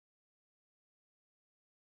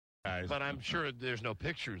Guys. But I'm sure there's no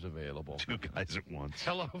pictures available. Two guys at once.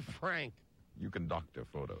 Hello, Frank. You can doctor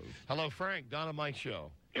photos. Hello, Frank. Don and Mike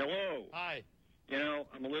show. Hello. Hi. You know,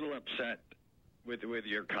 I'm a little upset with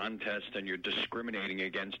your contest, and you're discriminating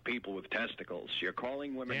against people with testicles. You're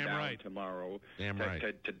calling women Damn down right. tomorrow Damn right.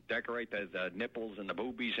 to decorate the nipples and the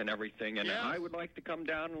boobies and everything, and Yes. I would like to come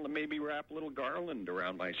down and maybe wrap a little garland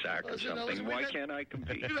around my sack or something. Why can't I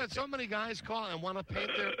compete? We've had so many guys call and want to paint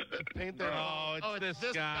their. Oh, it's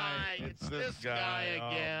this guy. It's this guy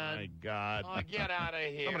again. Oh, my God. Oh, get out of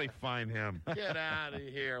here. Somebody find him. Get out of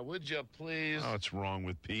here, would you please? Oh, what's wrong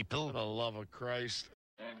with people? For the love of Christ.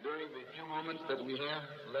 And during the few moments that we have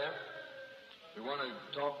left, we want to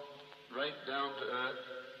talk right down to earth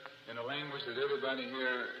in a language that everybody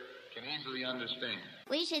here can easily understand.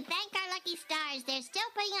 We should thank our lucky stars. They're still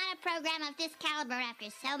putting on a program of this caliber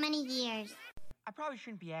after so many years. I probably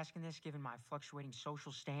shouldn't be asking this given my fluctuating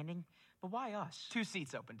social standing, but why us? 2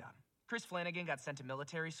 seats opened up. Chris Flanagan got sent to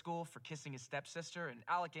military school for kissing his stepsister, and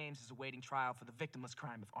Alec Ames is awaiting trial for the victimless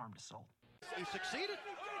crime of armed assault. He succeeded.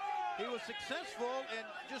 He was successful in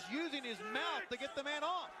just using his mouth to get the man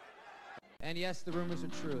off. And yes, the rumors are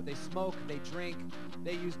true. They smoke, they drink,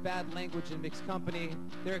 they use bad language in mixed company.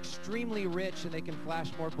 They're extremely rich and they can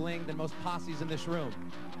flash more bling than most posses in this room.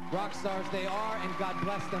 Rock stars they are, and God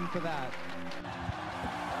bless them for that.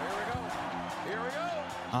 Here we go.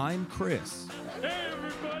 I'm Chris. Hey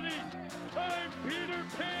everybody, I'm Peter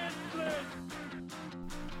Pan Flynn.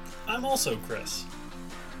 I'm also Chris.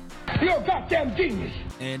 You're a goddamn genius.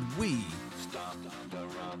 And we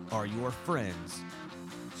are your friends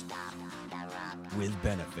with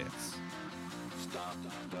benefits.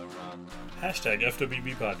 Hashtag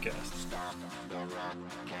FWB Podcast.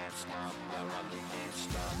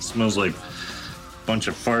 Smells like a bunch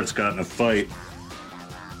of farts got in a fight.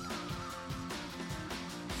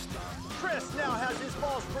 Chris now has his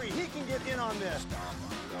balls free. He can get in on this.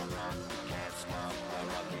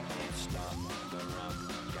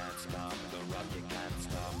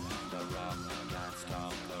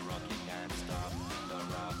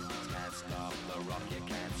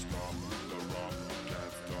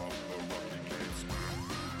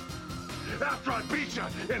 After I beat you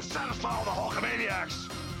and satisfy all the Hulkamaniacs,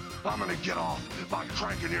 I'm gonna get off by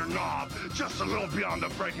cranking your knob just a little beyond the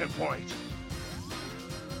breaking point.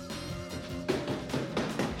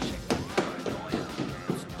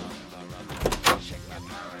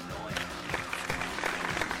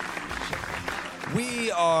 We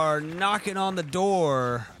are knocking on the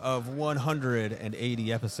door of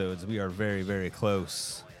 180 episodes. We are very, very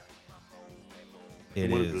close.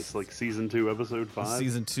 What is this, like season 2, episode 5?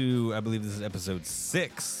 Season 2, I believe this is episode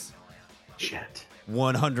 6. Shit.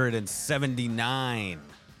 179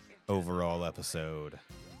 overall episode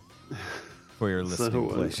for your listening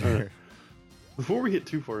pleasure. Before we get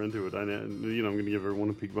too far into it, I'm going to give everyone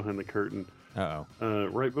a peek behind the curtain. Uh-oh.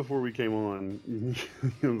 Right before we came on,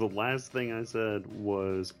 the last thing I said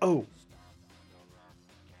was, oh,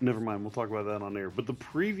 never mind, we'll talk about that on air. But the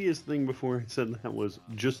previous thing before I said that was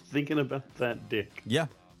just thinking about that dick. Yeah.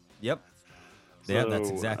 Yep. So, yeah, that's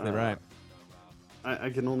exactly right. I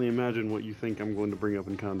can only imagine what you think I'm going to bring up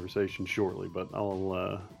in conversation shortly, but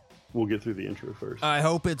we'll get through the intro first. I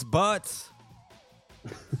hope it's butts.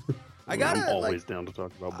 I'm always down to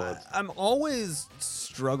talk about butts. I'm always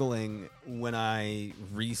struggling when I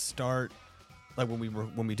restart, like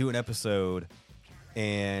when we do an episode,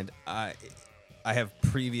 and I have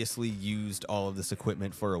previously used all of this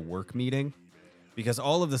equipment for a work meeting, because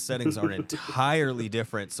all of the settings are entirely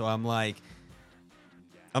different. So I'm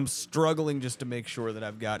struggling just to make sure that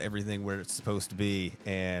I've got everything where it's supposed to be,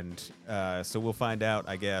 and so we'll find out,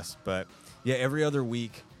 I guess. But yeah, every other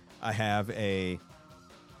week I have a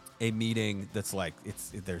meeting that's like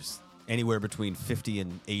there's anywhere between 50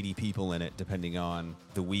 and 80 people in it, depending on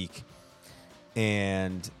the week,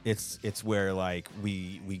 and it's where like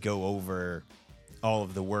we go over all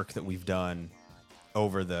of the work that we've done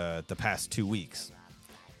over the past 2 weeks,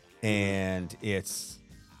 and it's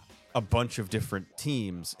a bunch of different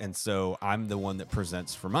teams, and so I'm the one that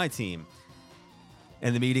presents for my team.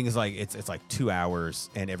 And the meeting is like it's like 2 hours,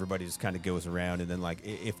 and everybody just kind of goes around, and then like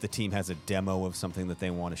if the team has a demo of something that they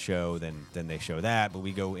want to show, then they show that, but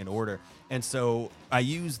we go in order. And so I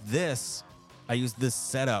use this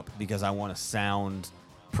setup because I want to sound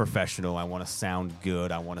professional, I want to sound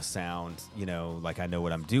good, I want to sound, like I know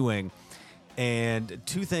what I'm doing. And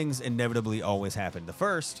two things inevitably always happen. The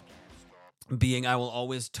first being I will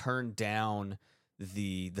always turn down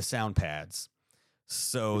the sound pads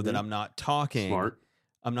so that I'm not talking. Smart.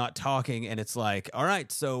 I'm not talking, and it's like, all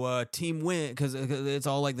right, so team win, because it's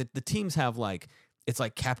all like the teams have like it's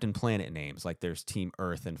like Captain Planet names. Like there's Team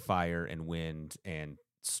Earth and Fire and Wind and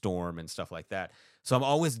Storm and stuff like that. So I'm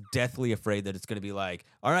always deathly afraid that it's going to be like,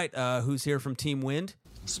 all right, who's here from Team Wind?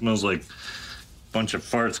 Smells like a bunch of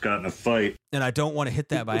farts got in a fight. And I don't want to hit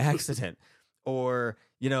that by accident. Or,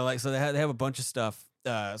 like, so they have a bunch of stuff.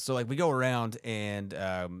 So like we go around and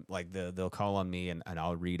like they'll call on me and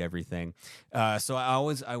I'll read everything. So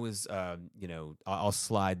I'll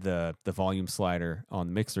slide the volume slider on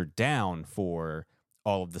the mixer down for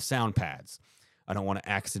all of the sound pads. I don't want to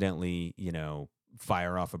accidentally,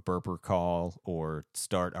 fire off a burper call or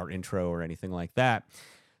start our intro or anything like that.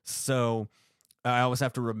 So I always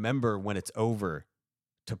have to remember when it's over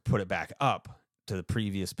to put it back up to the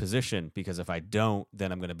previous position, because if I don't,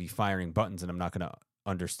 then I'm going to be firing buttons and I'm not going to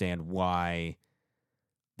understand why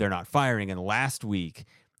they're not firing. And last week,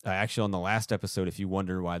 actually on the last episode, if you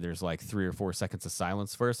wonder why there's like 3 or 4 seconds of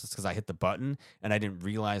silence first, it's because I hit the button and I didn't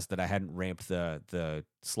realize that I hadn't ramped the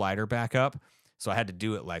slider back up. So I had to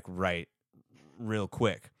do it like real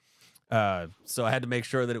quick. So I had to make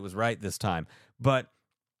sure that it was right this time. But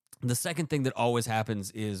the second thing that always happens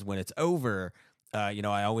is when it's over,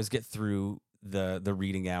 I always get through the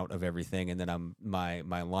reading out of everything, and then my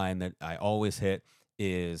line that I always hit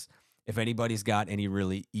is, if anybody's got any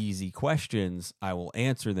really easy questions, I will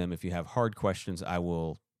answer them. If you have hard questions, I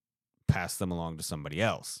will pass them along to somebody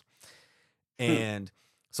else. And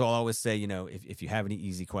so I'll always say, if you have any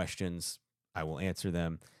easy questions, I will answer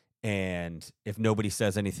them. And if nobody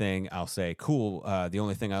says anything, I'll say, cool. The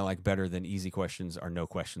only thing I like better than easy questions are no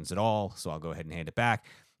questions at all. So I'll go ahead and hand it back.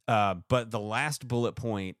 But the last bullet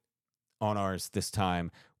point on ours this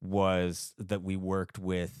time was that we worked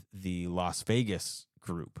with the Las Vegas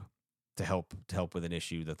group to help with an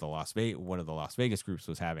issue that one of the Las Vegas groups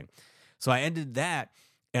was having. So I ended that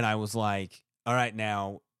and I was like, all right,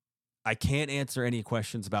 now I can't answer any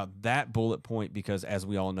questions about that bullet point because, as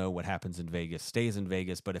we all know, what happens in Vegas stays in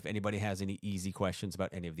Vegas. But if anybody has any easy questions about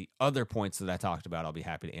any of the other points that I talked about, I'll be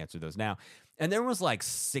happy to answer those now. And there was like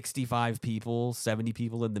 65 people, 70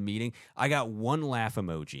 people in the meeting. I got one laugh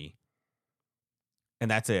emoji, and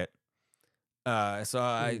that's it. So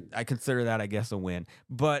I consider that, I guess, a win.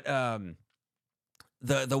 But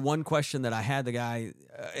the one question that I had, the guy,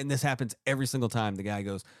 and this happens every single time, the guy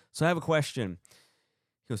goes, so I have a question.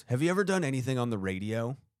 He goes, have you ever done anything on the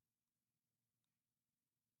radio?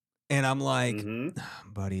 And I'm like,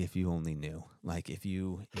 buddy, if you only knew. Like, if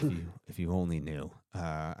you only knew.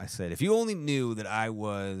 I said, if you only knew that I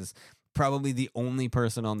was probably the only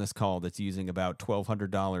person on this call that's using about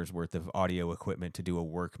 $1,200 worth of audio equipment to do a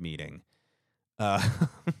work meeting,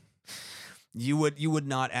 you would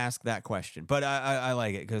not ask that question. But I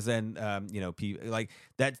like it because then people like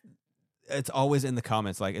that. It's always in the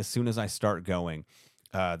comments. Like, as soon as I start going,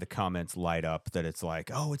 the comments light up that it's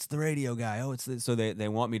like, oh, it's the radio guy. Oh, it's so they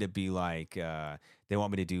want me to be like, they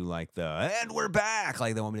want me to do like and we're back.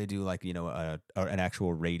 Like, they want me to do like, an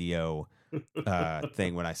actual radio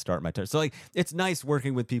thing when I start my turn. So like, it's nice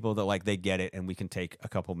working with people that like, they get it, and we can take a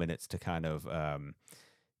couple minutes to kind of,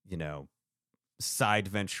 side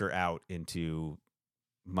venture out into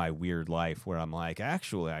my weird life where I'm like,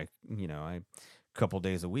 actually, I couple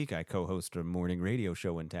days a week, I co-host a morning radio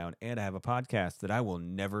show in town, and I have a podcast that I will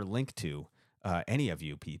never link to any of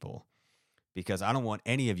you people, because I don't want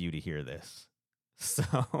any of you to hear this. So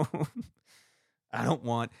I don't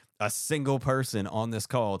want a single person on this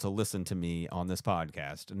call to listen to me on this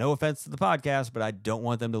podcast. No offense to the podcast, but I don't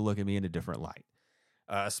want them to look at me in a different light,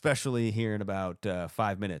 especially here in about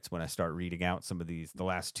 5 minutes when I start reading out some of the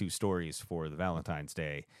last 2 stories for the Valentine's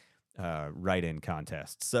Day write-in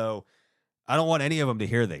contest. So I don't want any of them to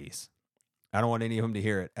hear these. I don't want any of them to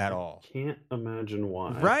hear it at all. Can't imagine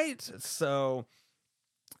why. Right? So,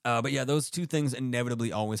 but yeah, those 2 things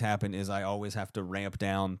inevitably always happen. Is I always have to ramp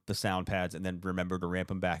down the sound pads and then remember to ramp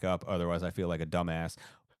them back up. Otherwise, I feel like a dumbass.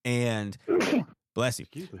 And bless you.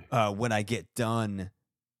 When I get done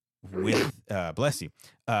with bless you.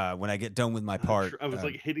 When I get done with my part, I was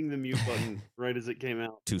like hitting the mute button right as it came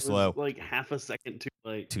out. Too slow. Like half a second too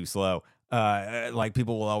late. Too slow. Like,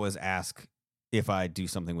 people will always ask if I do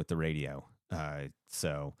something with the radio.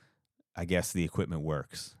 So I guess the equipment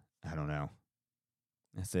works. I don't know.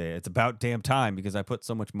 I say it's about damn time, because I put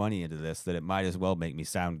so much money into this that it might as well make me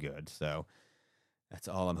sound good. So that's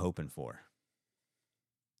all I'm hoping for.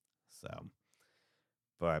 So,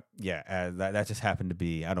 but yeah, that just happened to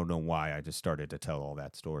be, I don't know why I just started to tell all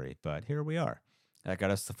that story, but here we are. That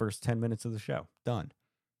got us the first 10 minutes of the show done.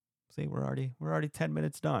 See, we're already 10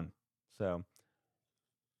 minutes done. So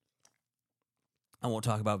I won't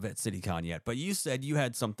talk about Vet CityCon yet, but you said you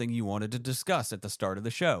had something you wanted to discuss at the start of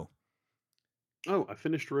the show. Oh, I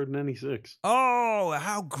finished Road 96. Oh,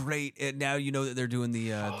 how great! And now you know that they're doing the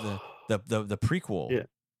prequel. Yeah,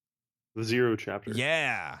 the Zero chapter.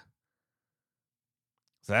 Yeah.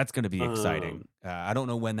 So that's going to be exciting. I don't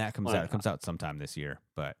know when that comes out. It comes out sometime this year,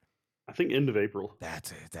 but I think end of April.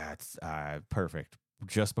 That's perfect.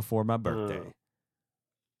 Just before my birthday.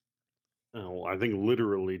 I think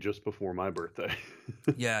literally just before my birthday.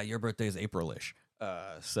 Yeah, your birthday is April-ish.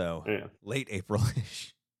 So yeah. Late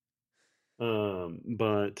April-ish.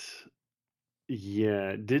 But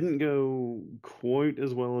yeah, didn't go quite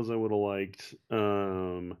as well as I would have liked.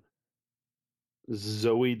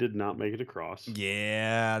 Zoe did not make it across.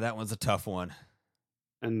 Yeah, that one's a tough one.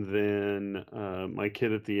 And then my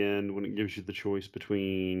kid at the end, when it gives you the choice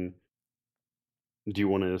between do you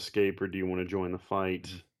want to escape or do you want to join the fight?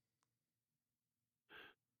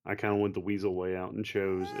 I kind of went the weasel way out and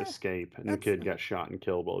chose escape, and the kid got shot and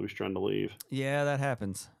killed while he was trying to leave. Yeah, that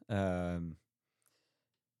happens. The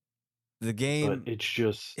game, but it's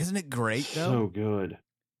just isn't it great though? So good.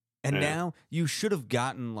 And now you should have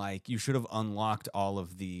unlocked all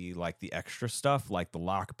of the the extra stuff, like the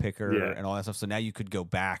lock picker and all that stuff. So now you could go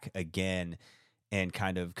back again and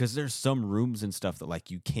kind of, because there's some rooms and stuff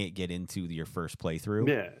that you can't get into your first playthrough.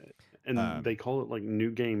 Yeah. And they call it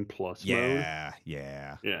New Game Plus mode.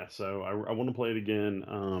 Yeah. So I want to play it again.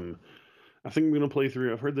 I think I'm going to play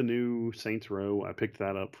through. I've heard the new Saints Row. I picked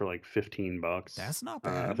that up for $15. That's not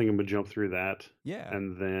bad. I think I'm going to jump through that. Yeah.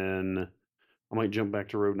 And then I might jump back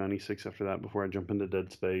to Road 96 after that before I jump into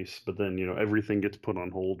Dead Space. But then, everything gets put on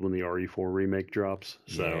hold when the RE4 remake drops.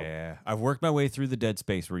 So yeah. I've worked my way through the Dead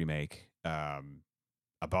Space remake. I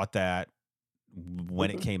bought that when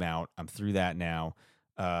it came out. I'm through that now.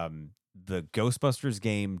 The Ghostbusters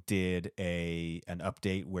game did an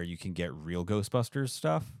update where you can get real Ghostbusters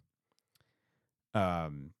stuff.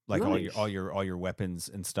 Nice. all your weapons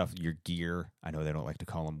and stuff, your gear. I know they don't like to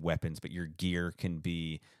call them weapons, but your gear can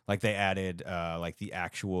be they added the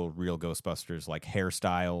actual real Ghostbusters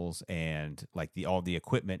hairstyles, and all the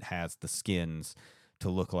equipment has the skins to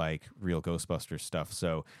look like real Ghostbusters stuff.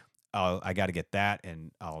 So I got to get that,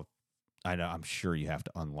 and I'm sure you have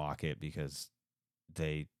to unlock it because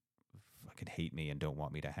they fucking hate me and don't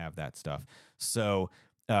want me to have that stuff. So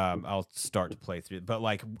I'll start to play through. But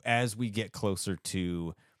as we get closer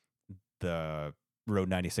to the Road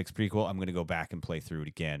 96 prequel, I'm going to go back and play through it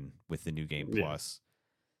again with the New Game Plus,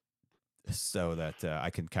 so that I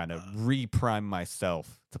can kind of reprime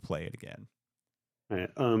myself to play it again. Right.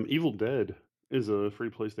 Evil Dead is a free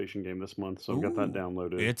PlayStation game this month, so I've got that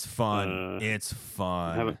downloaded. It's fun. It's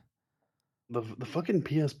fun. I haven't the fucking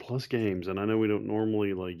PS Plus games, and I know we don't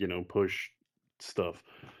normally push stuff,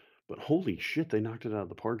 but holy shit, they knocked it out of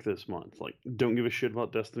the park this month. Don't give a shit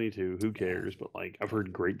about Destiny 2, who cares? But I've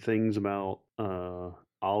heard great things about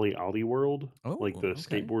Ollie World, the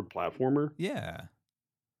skateboard platformer. Yeah.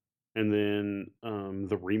 And then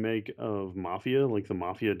the remake of Mafia, the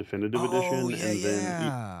Mafia Definitive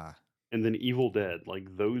Edition, and then Evil Dead.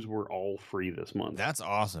 Those were all free this month. That's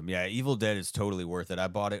awesome. Yeah, Evil Dead is totally worth it. I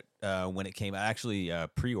bought it when it came out. I actually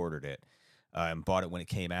pre-ordered it and bought it when it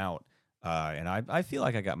came out. And I feel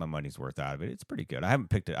like I got my money's worth out of it. It's pretty good. I haven't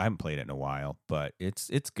played it in a while, but it's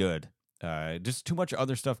good. Just too much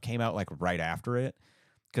other stuff came out right after it.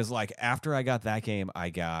 Because after I got that game, I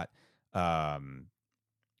got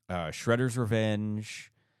Shredder's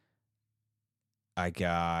Revenge. I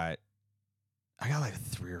got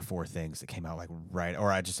 3 or 4 things that came out right,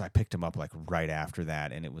 or I picked them up right after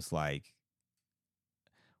that, and it was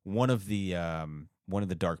one of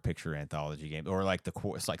the Dark Picture anthology games, or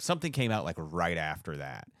something came out right after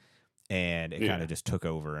that, and it kind of just took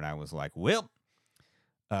over, and I was like, well,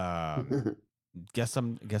 guess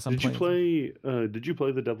I'm. Did you play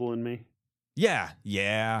The Devil in Me? Yeah.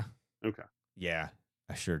 Okay. Yeah,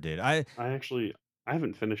 I sure did. I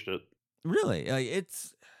haven't finished it. Really?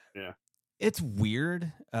 It's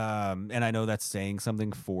weird, and I know that's saying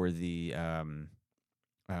something for the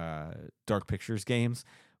Dark Pictures games,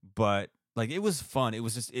 but it was fun. It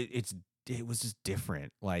was just it was just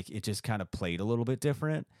different. It just kind of played a little bit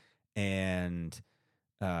different, and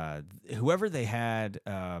whoever they had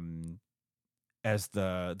as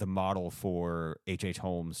the model for H.H.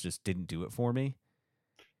 Holmes just didn't do it for me.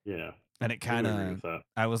 Yeah, and it kind of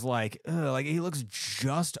I was he looks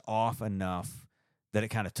just off enough that it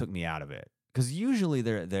kind of took me out of it, because usually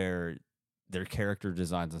their character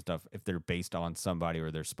designs and stuff, if they're based on somebody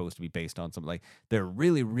or they're supposed to be based on something, they're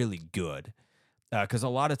really, really good. Because a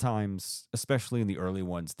lot of times, especially in the early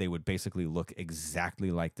ones, they would basically look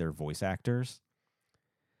exactly like their voice actors,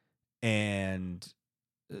 and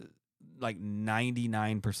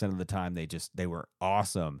 99% of the time they were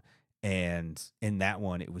awesome. And in that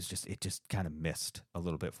one, it just kind of missed a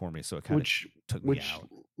little bit for me. So it kind of took me out.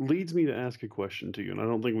 Which leads me to ask a question to you, and I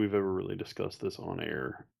don't think we've ever really discussed this on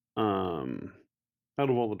air. Out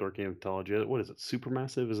of all the Dark Anthology, what is it?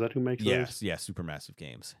 Supermassive? Is that who makes Yes, those? yeah, Supermassive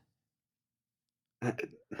Games.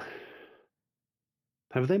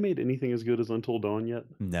 Have they made anything as good as Until Dawn yet?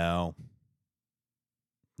 No.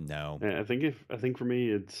 I think for me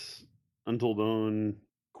it's Until Dawn,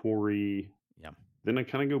 Quarry. Yeah. Then I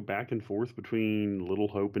kind of go back and forth between Little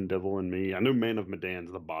Hope and Devil and Me. I know Man of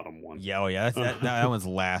Medan's the bottom one. Yeah, that one's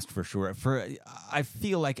last for sure. I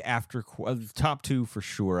feel like after top two for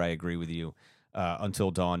sure, I agree with you.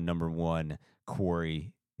 Until Dawn #1,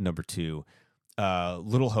 Quarry #2.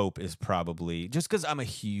 Little Hope is probably just because I'm a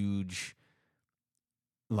huge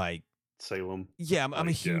Salem. Yeah, I'm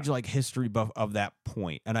a huge history buff of that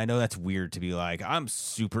point, and I know that's weird to be like I'm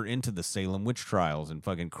super into the Salem witch trials and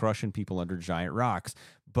fucking crushing people under giant rocks,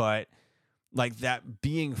 but like that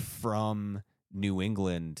being from New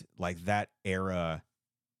England, like that era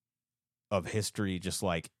of history, just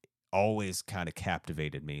like always kind of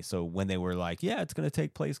captivated me. So when they were like, yeah, it's going to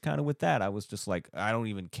take place kind of with that, I was just like, I don't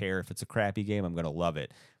even care if it's a crappy game, I'm going to love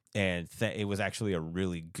it. And it was actually a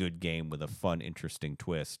really good game with a fun, interesting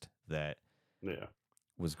twist that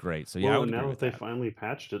was great. So yeah, now that they finally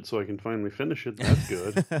patched it, so I can finally finish it, that's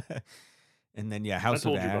good. And then House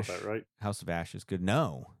of Ash. I told you about that, right? House of Ash is good.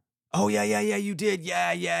 No. Oh yeah, you did.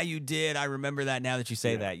 Yeah, you did. I remember that now that you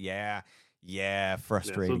say that. Yeah,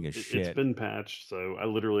 frustrating as shit. It's been patched, so I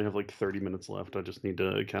literally have like 30 minutes left. I just need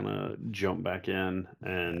to kind of jump back in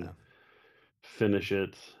and finish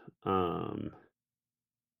it.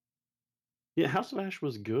 Yeah, House of Ash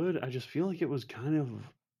was good. I just feel like it was kind of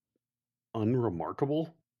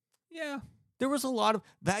unremarkable. Yeah. There was a lot of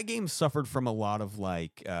that game suffered from a lot of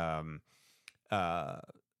like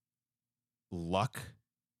luck.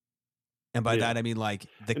 And by that I mean like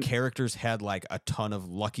the characters had like a ton of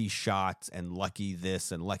lucky shots and lucky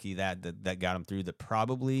this and lucky that got them through that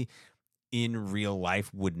probably in real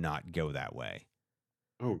life would not go that way.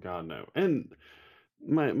 Oh god, no. And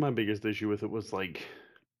my biggest issue with it was like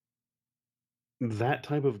that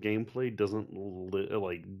type of gameplay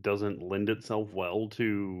doesn't lend itself well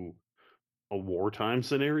to a wartime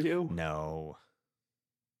scenario. No.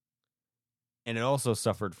 And it also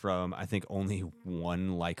suffered from, I think, only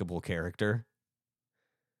one likable character.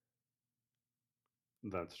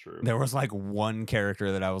 That's true. There was like one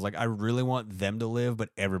character that I was like, I really want them to live, but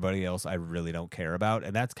everybody else I really don't care about.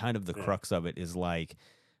 And that's kind of the crux of it is like,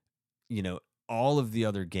 all of the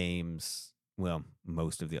other games, well,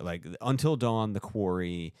 most of the, like Until Dawn, The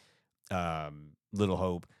Quarry, Little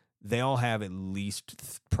Hope, they all have at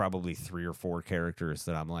least probably 3 or 4 characters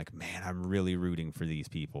that I'm like, man, I'm really rooting for these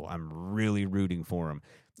people. I'm really rooting for them.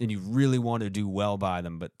 And you really want to do well by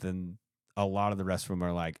them. But then a lot of the rest of them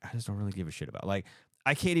are like, I just don't really give a shit about. Like,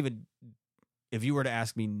 I can't even, if you were to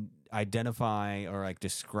ask me, identify or like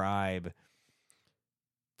describe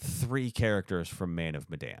 3 characters from Man of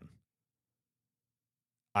Medan,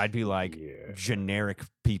 I'd be like generic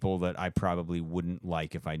people that I probably wouldn't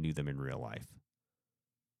like if I knew them in real life.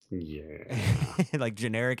 Yeah. Like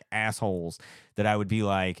generic assholes that I would be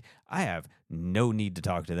like, I have no need to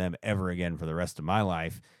talk to them ever again for the rest of my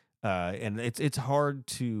life. And it's hard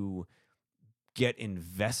to get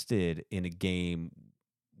invested in a game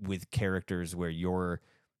with characters where your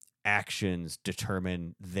actions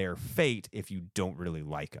determine their fate if you don't really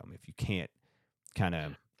like them. If you can't kind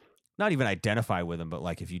of not even identify with them, but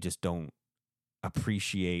like if you just don't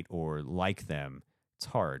appreciate or like them, it's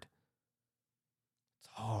hard.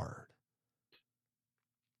 Hard.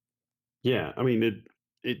 Yeah, I mean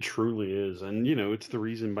it truly is. And it's the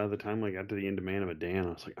reason by the time I got to the end of Man of Medan, I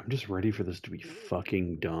was like, I'm just ready for this to be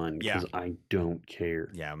fucking done because I don't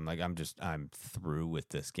care. Yeah, I'm through with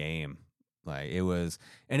this game. Like it was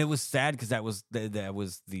sad because I was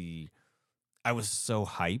so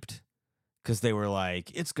hyped because they were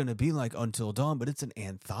like, it's gonna be like Until Dawn, but it's an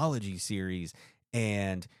anthology series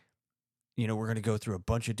and we're going to go through a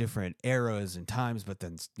bunch of different eras and times, but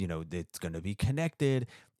then, it's going to be connected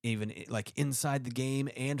even like inside the game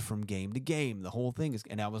and from game to game. The whole thing is,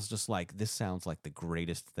 and I was just like, this sounds like the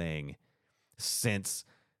greatest thing since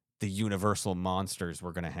the Universal monsters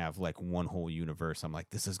were going to have like one whole universe. I'm like,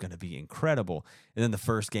 this is going to be incredible. And then the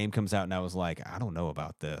first game comes out and I was like, I don't know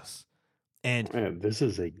about this. And man, this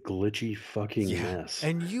is a glitchy fucking mess.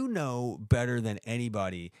 And better than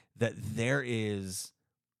anybody that there is.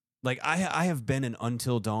 Like, I have been an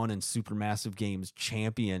Until Dawn and Supermassive Games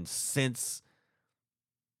champion since,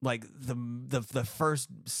 like, the first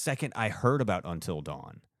second I heard about Until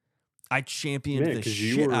Dawn. I championed the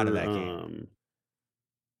shit out of that game.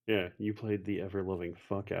 Yeah, you played the ever loving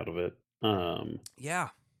fuck out of it. Yeah.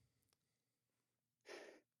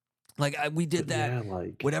 Like we did that. Yeah,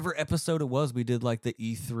 like whatever episode it was, we did like the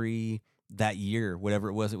E3 that year, whatever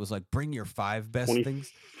it was. It was like bring your 5 best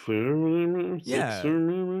things. Yeah,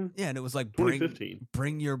 yeah, and it was like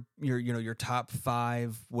bring your top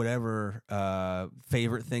 5 whatever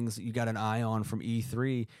favorite things that you got an eye on from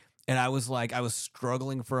E3. And I was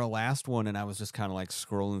struggling for a last one, and I was just kind of like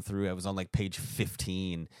scrolling through. I was on like page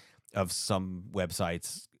 15 of some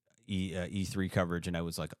websites E3 coverage, and I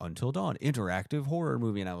was like, Until Dawn, interactive horror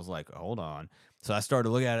movie, and I was like, hold on. So I started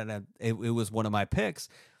to look at it, and it was one of my picks.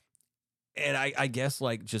 And I guess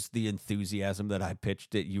like just the enthusiasm that I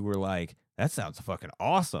pitched it, you were like, that sounds fucking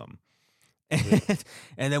awesome.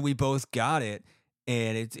 And then we both got it,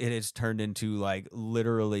 and it has turned into like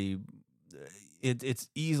literally, it's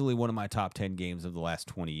easily one of my top 10 games of the last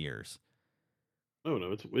 20 years. Oh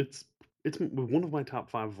no, it's one of my top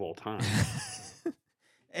 5 of all time.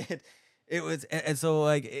 And it was, and so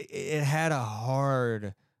like it had a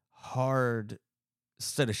hard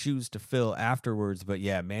set of shoes to fill afterwards, but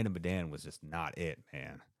yeah, Man of Medan was just not it,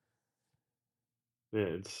 man. Yeah,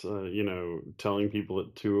 it's telling people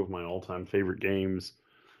that 2 of my all-time favorite games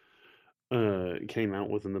came out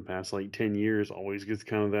within the past like 10 years always gets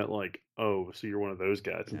kind of that like, oh, so you're one of those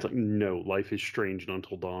guys. It's like, no, Life is Strange and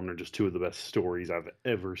Until Dawn are just 2 of the best stories I've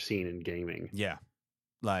ever seen in gaming. Yeah,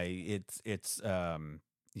 like it's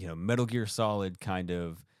Metal Gear Solid kind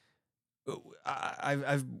of.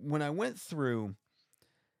 I've when I went through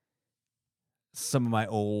some of my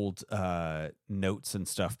old notes and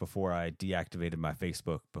stuff before I deactivated my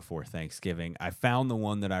Facebook before Thanksgiving, I found the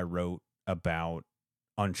one that I wrote about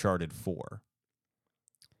Uncharted 4.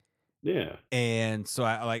 Yeah. And so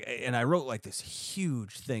I wrote like this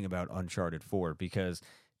huge thing about Uncharted 4 because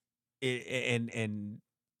I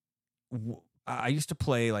used to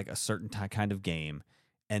play like a certain kind of game,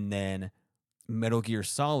 and then Metal Gear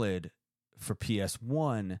Solid for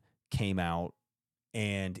PS1 came out,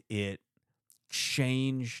 and it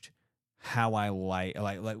changed how I like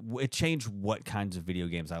it changed what kinds of video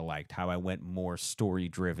games I liked, how I went more story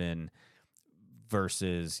driven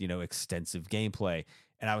versus, extensive gameplay.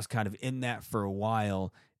 And I was kind of in that for a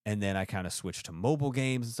while, and then I kind of switched to mobile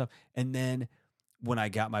games and stuff. And then when I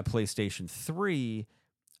got my PlayStation 3,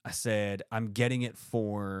 I said, I'm getting it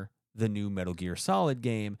for the new Metal Gear Solid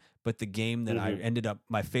game, but the game that I ended up,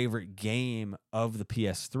 my favorite game of the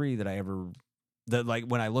PS3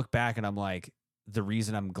 when I look back and I'm like, the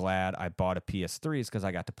reason I'm glad I bought a PS3 is because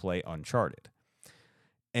I got to play Uncharted.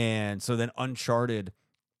 And so then Uncharted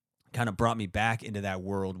kind of brought me back into that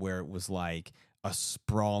world where it was like a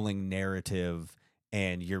sprawling narrative,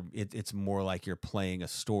 and it's more like you're playing a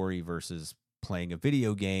story versus playing a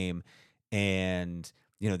video game, and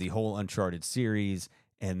the whole Uncharted series.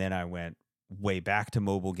 And then I went way back to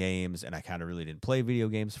mobile games, and I kind of really didn't play video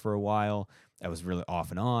games for a while. I was really off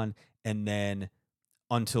and on. And then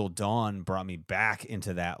Until Dawn brought me back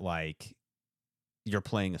into that, like, you're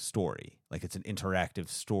playing a story. Like, it's an interactive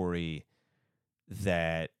story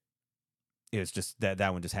that is just, that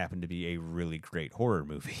one just happened to be a really great horror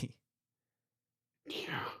movie.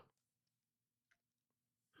 Yeah.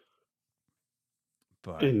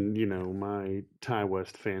 But, and my Ty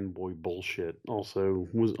West fanboy bullshit also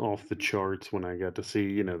was off the charts when I got to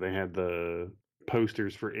see, they had the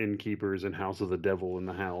posters for Innkeepers and House of the Devil in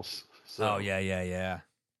the house. So. Oh yeah.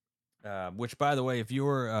 Which, by the way, if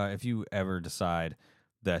you ever decide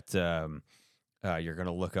that you're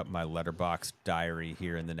gonna look up my Letterboxd diary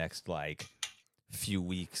here in the next like few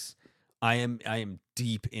weeks, I am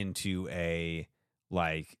deep into a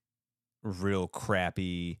like real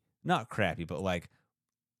crappy, not crappy, but like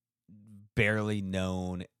barely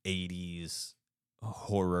known 80s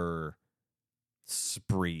horror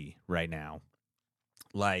spree right now.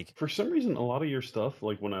 Like, for some reason, a lot of your stuff,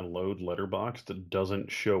 like when I load Letterboxd, it doesn't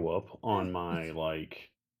show up on my like,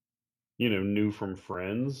 new from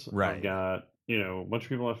friends. Right. I've got a bunch of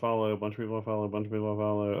people I follow, a bunch of people I follow, a bunch of people I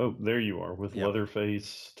follow. Oh, there you are with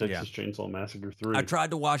Leatherface, Texas Chainsaw Massacre 3. I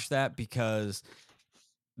tried to watch that because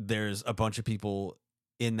there's a bunch of people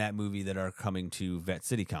in that movie that are coming to Vet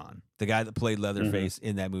CityCon. The guy that played Leatherface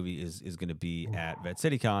in that movie is going to be at Vet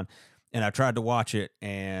CityCon. And I tried to watch it,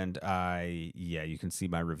 and you can see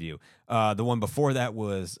my review. The one before that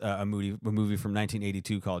was a movie from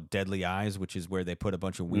 1982 called Deadly Eyes, which is where they put a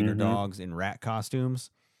bunch of wiener dogs in rat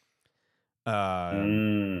costumes.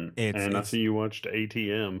 And I see you watched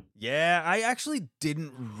ATM. Yeah, I actually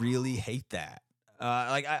didn't really hate that.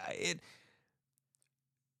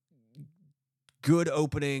 Good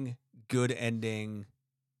opening, good ending,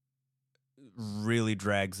 really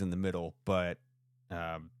drags in the middle, but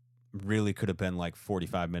Really could have been like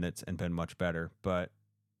 45 minutes and been much better, but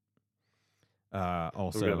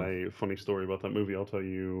also I've got a funny story about that movie. I'll tell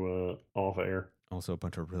you off air. Also, a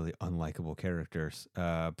bunch of really unlikable characters.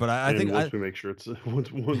 But I and think once we make sure it's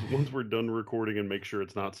once we're done recording and make sure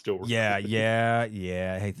it's not still recording. Yeah.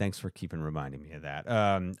 Hey, thanks for keeping reminding me of that.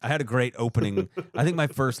 I had a great opening. I think my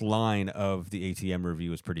first line of the ATM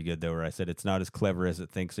review was pretty good, though, where I said it's not as clever as it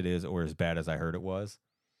thinks it is, or as bad as I heard it was.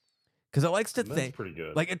 Because it likes to think, pretty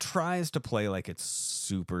good. Like, it tries to play like it's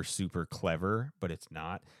super, super clever, but it's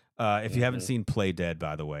not. If you haven't seen Play Dead,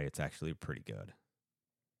 by the way, it's actually pretty good.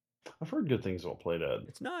 I've heard good things about Play Dead.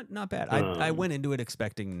 It's not bad. I went into it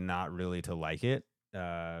expecting not really to like it,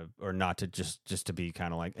 or not to just to be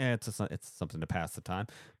kind of like, it's something to pass the time.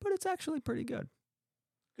 But it's actually pretty good.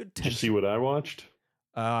 Good. Did you see what I watched?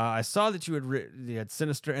 I saw that you had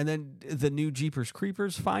Sinister, and then the new Jeepers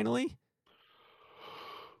Creepers finally.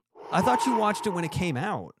 I thought you watched it when it came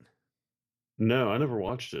out. No, I never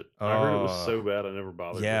watched it. I heard it was so bad I never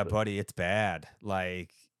bothered. Yeah, with buddy, it's bad.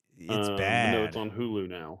 Like, it's bad. No, it's on Hulu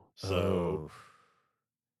now. So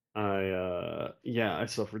I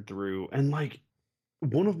suffered through, and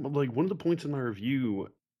one of the points in my review,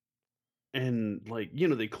 and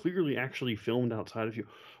they clearly actually filmed outside of you.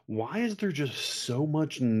 Why is there just so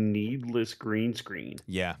much needless green screen?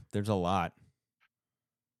 Yeah, there's a lot.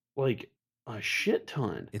 Like a shit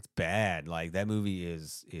ton. It's bad. Like, that movie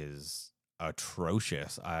is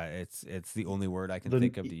atrocious. It's the only word I can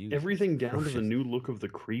think of to use. Everything down to the new look of the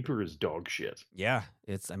Creeper is dog shit. Yeah,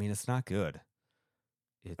 it's not good.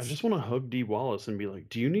 I just want to hug Dee Wallace and be like,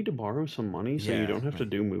 do you need to borrow some money so you don't have to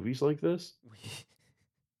do movies like this?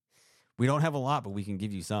 We don't have a lot, but we can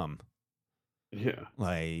give you some. Yeah.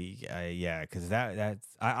 Because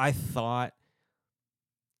I thought,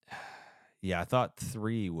 I thought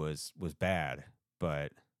 3 was bad,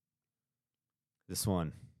 but this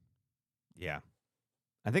one,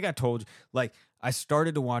 I think I told you, I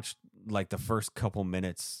started to watch the first couple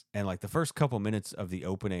minutes, and the first couple minutes of the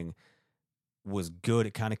opening was good.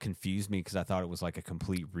 It kind of confused me because I thought it was like a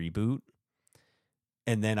complete reboot.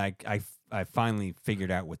 And then I finally figured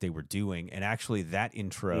out what they were doing. And actually that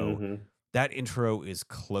intro is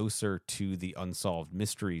closer to the Unsolved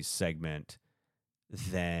Mysteries segment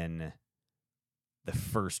than the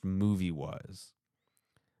first movie was.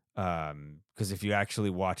 Because if you actually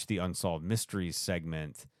watch the Unsolved Mysteries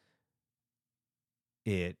segment,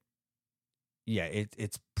 it's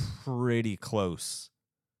pretty close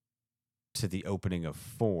to the opening of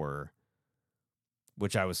 4,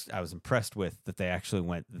 which I was impressed with that they actually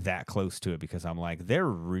went that close to it, because I'm like, they're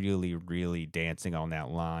really, really dancing on that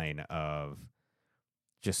line of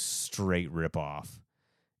just straight ripoff.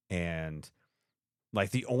 And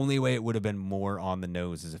the only way it would have been more on the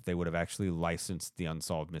nose is if they would have actually licensed the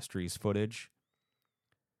Unsolved Mysteries footage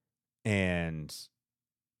and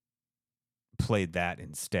played that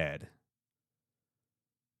instead.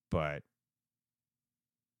 But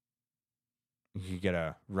you get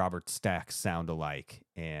a Robert Stack sound alike,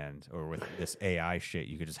 or with this AI shit,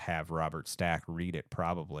 you could just have Robert Stack read it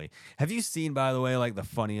probably. Have you seen, by the way, the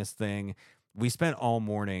funniest thing? We spent all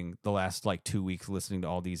morning the last 2 weeks listening to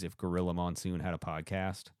all these If Gorilla Monsoon had a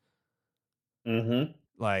podcast. Mm-hmm.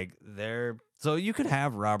 So you could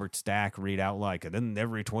have Robert Stack read out and then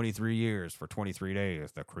every 23 years for 23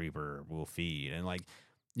 days, the creeper will feed. And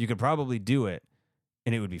you could probably do it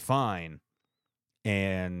and it would be fine.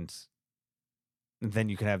 And then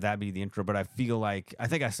you could have that be the intro. But I feel I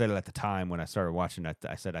think I said it at the time when I started watching it.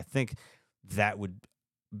 I said, I think that would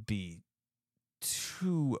be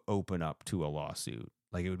too open up to a lawsuit.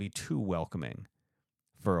 It would be too welcoming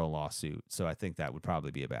for a lawsuit. So I think that would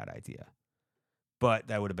probably be a bad idea. But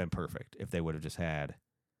that would have been perfect if they would have just had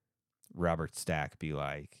Robert Stack be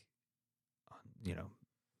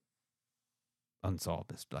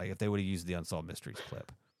Unsolved Mysteries. If they would have used the Unsolved Mysteries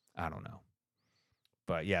clip. I don't know.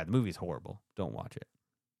 But yeah, the movie's horrible. Don't watch it.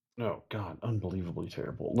 Oh God, unbelievably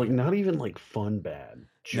terrible. Not even fun bad.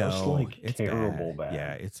 Just it's terrible bad.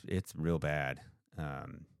 Yeah, it's real bad.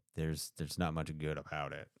 There's not much good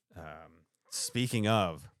about it. Speaking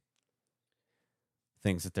of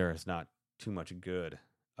things that there is not too much good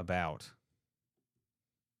about,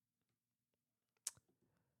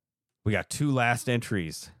 we got 2 last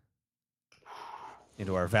entries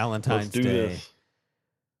into our Valentine's Day. This.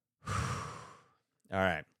 All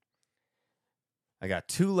right. I got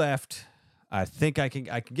 2 left. I think I can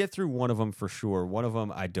get through one of them for sure. One of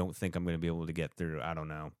them I don't think I'm going to be able to get through. I don't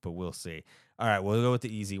know, but we'll see. All right, we'll go with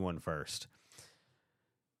the easy one first.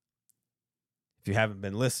 If you haven't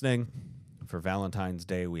been listening, for Valentine's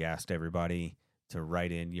Day, we asked everybody to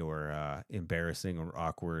write in your embarrassing or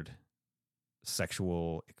awkward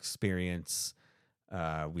sexual experience.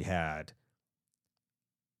 We had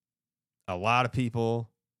a lot of people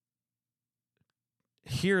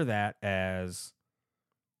hear that as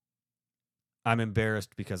I'm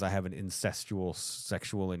embarrassed because I have an incestual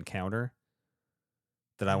sexual encounter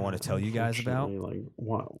that I want to tell you guys about. Like,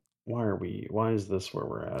 why is this where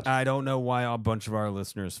we're at? I don't know why a bunch of our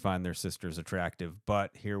listeners find their sisters attractive,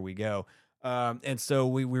 but here we go. And so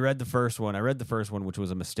we read the first one. I read the first one, which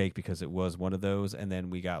was a mistake because it was one of those. And then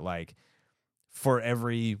we got like, for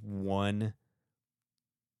every one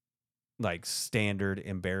like standard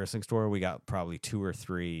embarrassing story, we got probably 2 or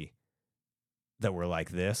 3 that were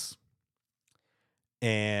like this.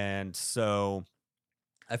 And so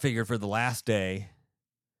I figured for the last day,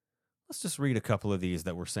 let's just read a couple of these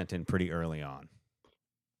that were sent in pretty early on.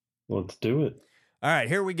 Let's do it. All right,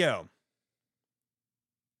 here we go.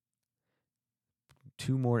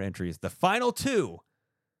 2 more entries. The final 2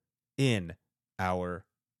 in our...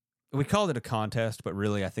 We called it a contest, but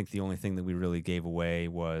really I think the only thing that we really gave away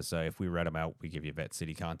was if we read them out, we give you Vet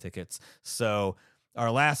CityCon tickets. So our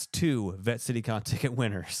last 2 Vet CityCon ticket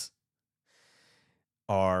winners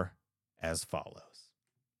are as follows.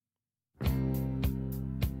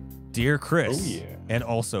 Dear Chris, and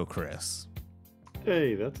also Chris.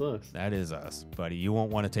 Hey, that's us. That is us, buddy. You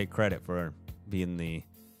won't want to take credit for being the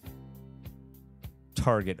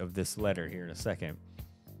target of this letter here in a second.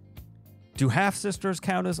 Do half-sisters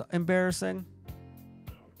count as embarrassing?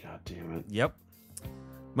 God damn it. Yep.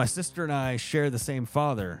 My sister and I share the same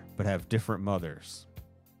father, but have different mothers.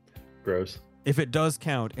 Gross. If it does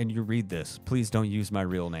count and you read this, please don't use my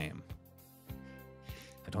real name.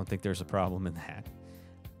 I don't think there's a problem in that.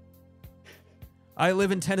 I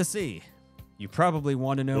live in Tennessee. You probably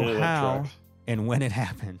want to know how and when it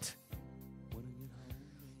happened.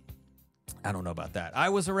 I don't know about that. I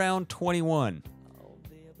was around 21.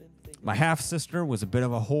 My half-sister was a bit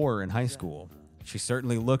of a whore in high school. She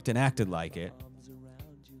certainly looked and acted like it.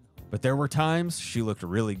 But there were times she looked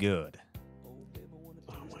really good.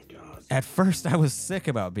 Oh my God. At first, I was sick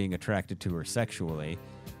about being attracted to her sexually,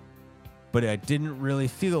 but I didn't really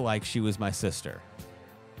feel like she was my sister.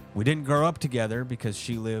 We didn't grow up together because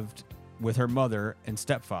she lived with her mother and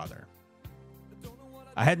stepfather.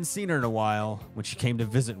 I hadn't seen her in a while when she came to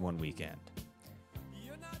visit one weekend.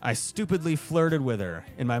 I stupidly flirted with her,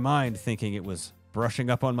 in my mind thinking it was brushing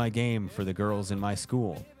up on my game for the girls in my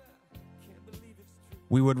school.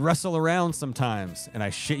 We would wrestle around sometimes, and I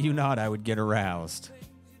shit you not, I would get aroused.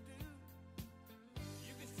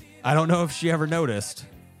 I don't know if she ever noticed.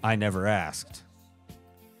 I never asked.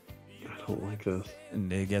 I don't like this.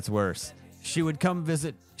 And it gets worse. She would come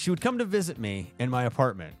to visit me in my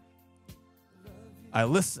apartment. I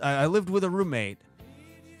lived with a roommate,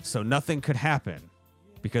 so nothing could happen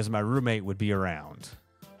because my roommate would be around.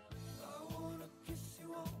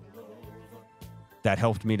 That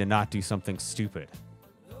helped me to not do something stupid.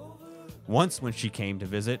 Once when she came to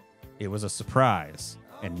visit, it was a surprise,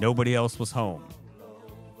 and nobody else was home.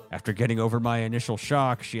 After getting over my initial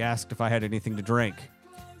shock, she asked if I had anything to drink.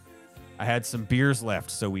 I had some beers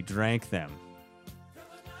left, so we drank them.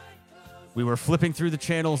 We were flipping through the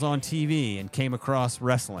channels on TV and came across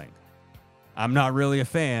wrestling. I'm not really a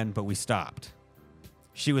fan, but we stopped.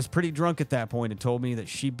 She was pretty drunk at that point and told me that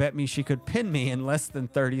she bet me she could pin me in less than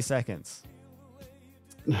 30 seconds.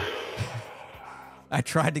 I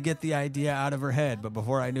tried to get the idea out of her head, but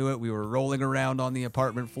before I knew it, we were rolling around on the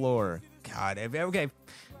apartment floor. God, okay.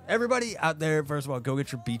 Everybody out there, first of all, go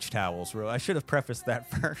get your beach towels. I should have prefaced that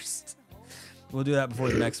first. We'll do that before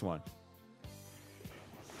the next one.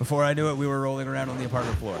 Before I knew it, we were rolling around on the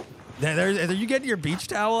apartment floor. Are you getting your beach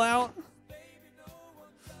towel out?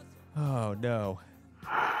 Oh, no.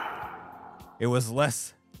 It was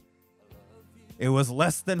less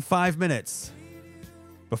than 5 minutes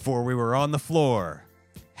before we were on the floor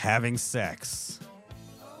having sex.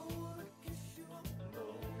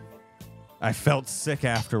 I felt sick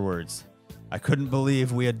afterwards. I couldn't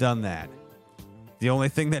believe we had done that. The only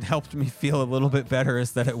thing that helped me feel a little bit better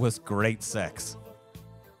is that it was great sex.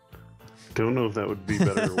 Don't know if that would be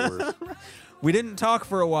better or worse. We didn't talk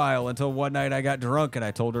for a while until one night I got drunk and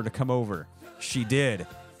I told her to come over. She did.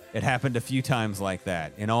 It happened a few times like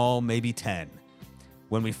that. In all, maybe 10.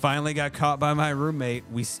 When we finally got caught by my roommate,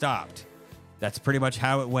 we stopped. That's pretty much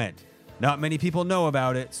how it went. Not many people know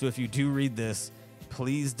about it, so if you do read this,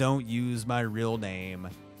 please don't use my real name.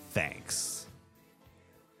 Thanks.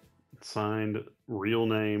 Signed, real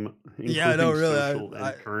name, yeah, no, really, social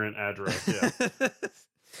and current address. Yeah.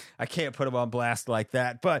 I can't put him on blast like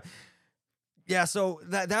that, but yeah. So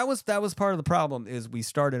that was part of the problem. Is we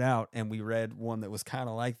started out and we read one that was kind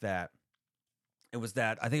of like that, It was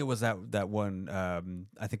that, I think it was that one,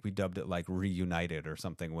 I think we dubbed it like Reunited or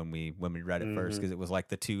something when we read it first, because it was like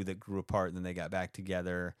the two that grew apart and then they got back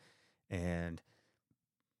together. And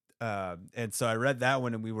so I read that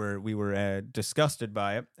one and we were disgusted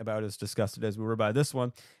by it, about as disgusted as we were by this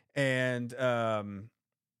one. And then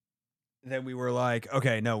we were like,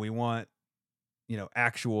 okay, no, we want,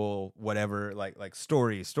 actual whatever, like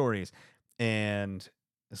stories. And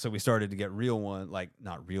so we started to get real one, like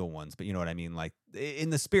not real ones, but you know what I mean? Like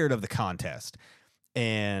in the spirit of the contest.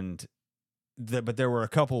 And but there were a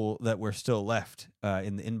couple that were still left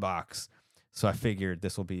in the inbox. So I figured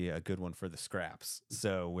this will be a good one for the scraps.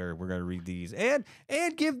 So we're going to read these and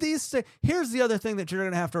give these. Here's the other thing that you're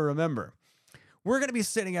going to have to remember. We're going to be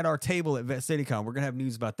sitting at our table at VetCityCon. We're going to have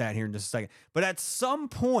news about that here in just a second. But at some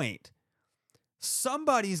point,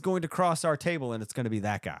 somebody's going to cross our table, and it's going to be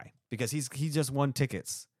that guy, because he just won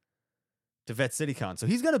tickets to VetCityCon. So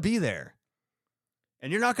he's going to be there,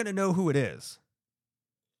 and you're not going to know who it is.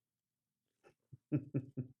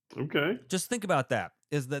 Okay. Just think about that,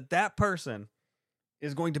 is that person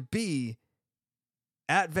is going to be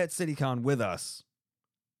at VetCityCon with us.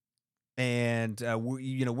 And,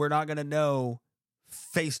 we're not going to know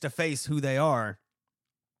face to face who they are.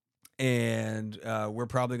 And we're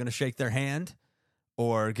probably going to shake their hand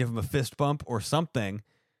or give them a fist bump or something.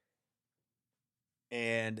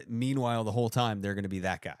 And meanwhile, the whole time, they're going to be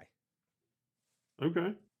that guy.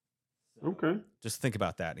 Okay. Okay. Just think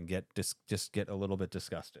about that and just get a little bit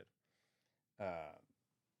disgusted.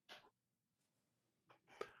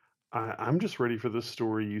 I'm just ready for this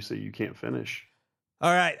story you say you can't finish.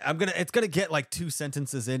 All right, it's gonna get like 2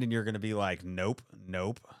 sentences in, and you're gonna be like, nope.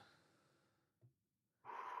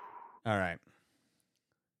 All right.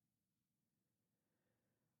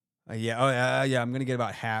 I'm gonna get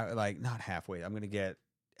about not halfway. I'm gonna get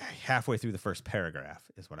halfway through the first paragraph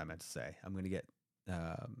is what I meant to say. I'm gonna get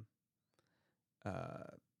and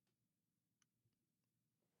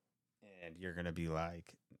you're gonna be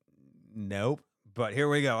like, nope. But here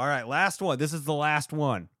we go. All right, last one. This is the last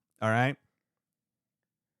one. All right.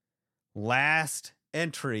 Last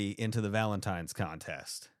entry into the Valentine's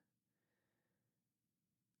contest.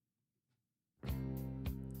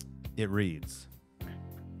 It reads.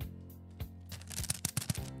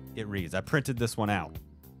 I printed this one out.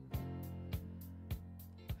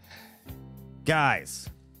 Guys,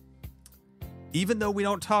 even though we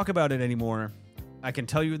don't talk about it anymore, I can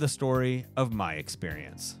tell you the story of my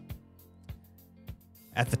experience.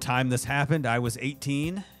 At the time this happened, I was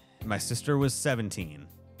 18, and my sister was 17.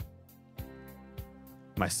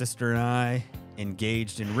 My sister and I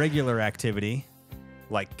engaged in regular activity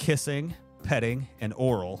like kissing, petting, and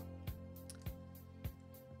oral.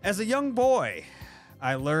 As a young boy,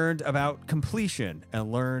 I learned about completion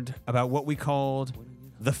and learned about what we called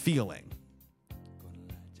the feeling.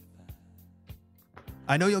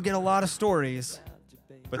 I know you'll get a lot of stories,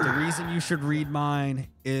 but the reason you should read mine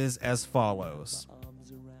is as follows.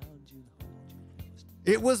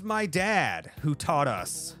 It was my dad who taught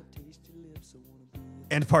us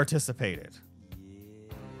and participated.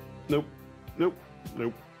 Nope.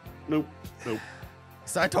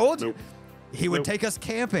 So I told you. He would take us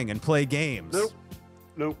camping and play games.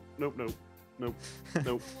 Nope.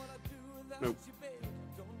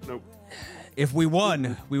 If we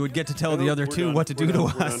won, we would get to tell the other two what to do to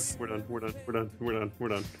us. We're done.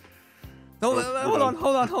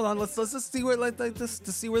 Hold on. Let's just see where to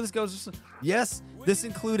see where this goes. Yes, this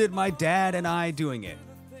included my dad and I doing it.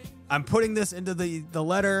 I'm putting this into the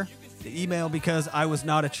letter, the email, because I was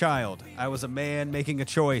not a child. I was a man making a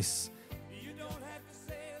choice.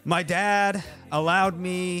 My dad allowed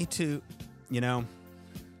me to,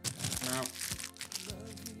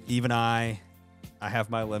 even I have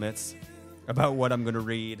my limits about what I'm going to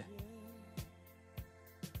read.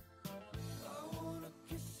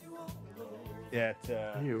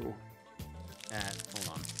 Ew. Hold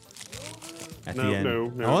on. At the end.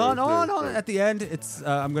 Hold on. At the end, it's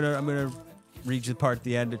I'm gonna read you the part at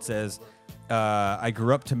the end. It says, I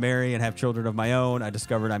grew up to marry and have children of my own. I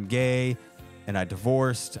discovered I'm gay, and I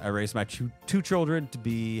divorced. I raised my two children to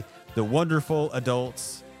be the wonderful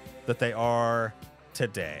adults that they are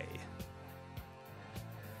today.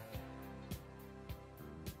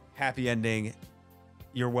 Happy ending.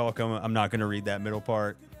 You're welcome. I'm not gonna read that middle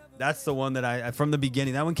part. That's the one that I from the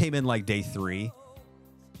beginning. That one came in like day 3.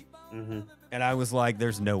 Mm-hmm. And I was like,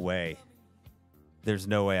 there's no way. There's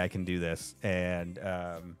no way I can do this. And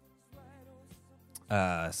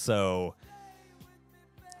so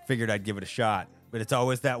figured I'd give it a shot. But it's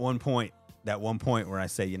always that one point where I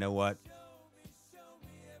say, you know what?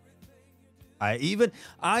 I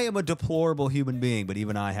am a deplorable human being, but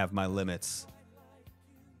even I have my limits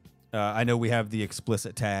I know we have the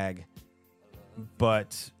explicit tag,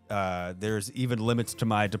 but there's even limits to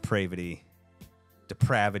my depravity,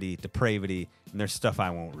 and there's stuff I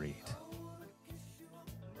won't read.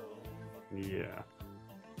 Yeah.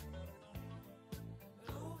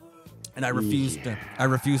 And I refuse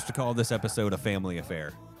to call this episode a family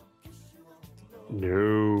affair.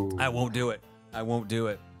 No. I won't do it.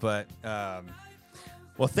 But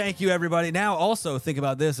well, thank you, everybody. Now, also think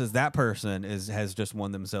about this: as that person has just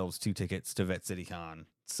won themselves 2 tickets to Vet City Con,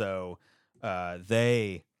 so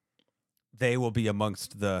they will be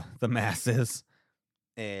amongst the masses,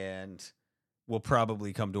 and will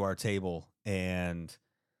probably come to our table, and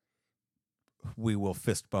we will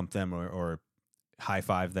fist bump them or high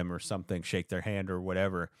five them or something, shake their hand or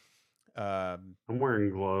whatever. I'm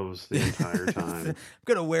wearing gloves the entire time. I'm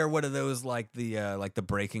gonna wear one of those like the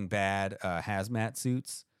Breaking Bad hazmat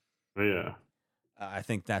suits. Oh, yeah. I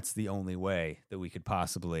think that's the only way that we could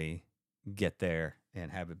possibly get there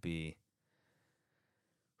and have it be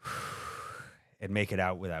and make it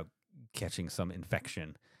out without catching some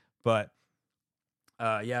infection. But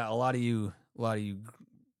yeah, a lot of you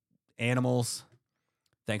animals,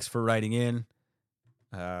 thanks for writing in.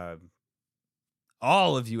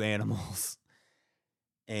 All of you animals.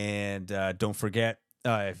 And don't forget,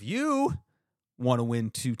 if you want to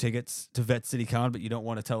win 2 tickets to Vet City Con, but you don't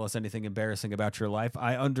want to tell us anything embarrassing about your life,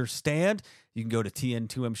 I understand. You can go to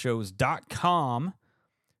tn2mshows.com,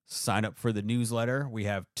 sign up for the newsletter. We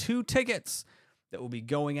have 2 tickets that will be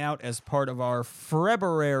going out as part of our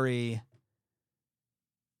February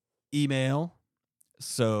email.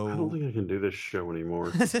 So I don't think I can do this show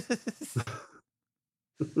anymore.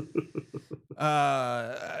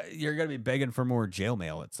 You're going to be begging for more jail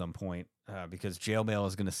mail at some point, because jail mail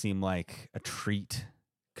is going to seem like a treat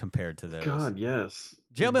compared to those. God, yes.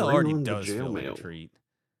 Jail mail Bring already on the does jail feel like mail. a treat,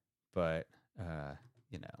 but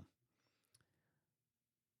you know.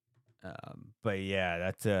 But yeah,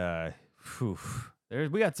 that's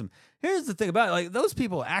we got some. Here's the thing about it, like, those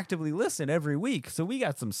people actively listen every week, so we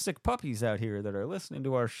got some sick puppies out here that are listening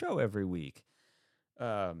to our show every week.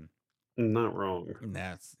 Not wrong.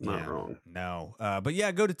 That's not wrong. No. But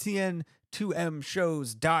yeah, go to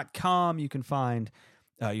tn2mshows.com. You can find,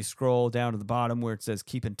 you scroll down to the bottom where it says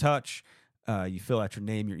keep in touch. You fill out your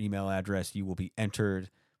name, your email address. You will be entered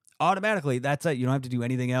automatically. That's it. You don't have to do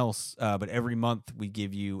anything else. But every month we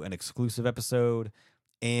give you an exclusive episode.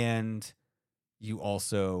 And you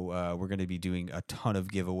also, we're going to be doing a ton of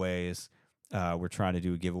giveaways. We're trying to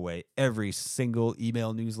do a giveaway every single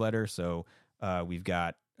email newsletter. So we've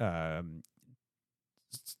got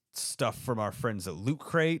stuff from our friends at Loot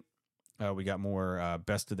Crate. We got more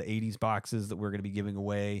best of the 80s boxes that we're going to be giving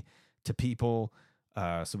away to people.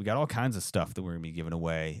 So we got all kinds of stuff that we're going to be giving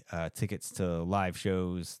away. Tickets to live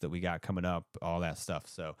shows that we got coming up, all that stuff.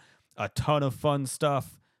 So a ton of fun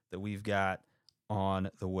stuff that we've got on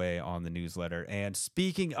the way on the newsletter. And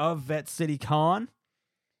speaking of Vet City Con,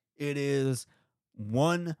 it is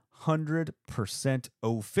 100%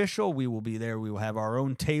 official. We will be there. We will have our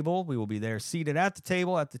own table. We will be there seated at the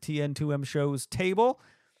table, at the TN2M Shows table.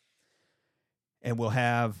 And we'll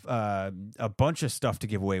have a bunch of stuff to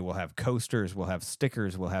give away. We'll have coasters. We'll have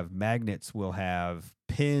stickers. We'll have magnets. We'll have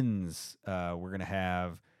pins. We're going to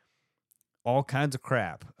have all kinds of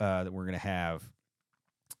crap that we're going to have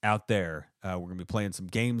out there. We're going to be playing some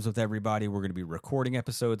games with everybody. We're going to be recording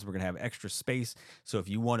episodes. We're going to have extra space. So if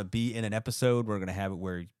you want to be in an episode, we're going to have it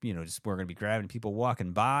where, we're going to be grabbing people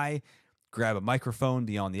walking by, grab a microphone,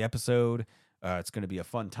 be on the episode. It's going to be a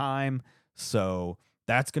fun time. So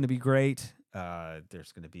that's going to be great.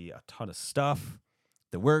 There's going to be a ton of stuff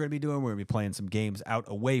that we're going to be doing. We're going to be playing some games out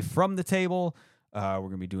away from the table. We're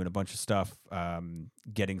going to be doing a bunch of stuff,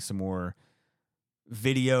 getting some more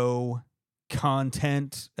video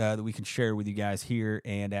content that we can share with you guys here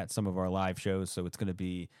and at some of our live shows. So it's going to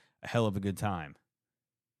be a hell of a good time.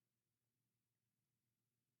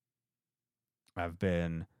 I've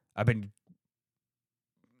been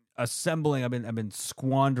assembling. I've been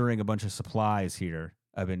squandering a bunch of supplies here.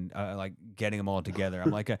 I've been like getting them all together.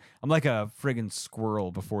 I'm like a friggin'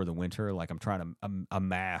 squirrel before the winter. Like I'm trying to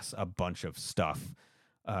amass a bunch of stuff.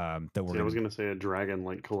 That we're. I was gonna say a dragon,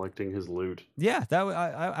 like collecting his loot. Yeah, that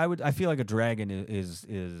I feel like a dragon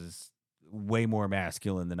is way more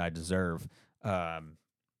masculine than I deserve. But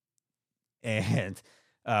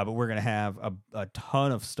we're gonna have a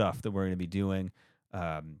ton of stuff that we're gonna be doing.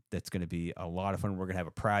 That's gonna be a lot of fun. We're gonna have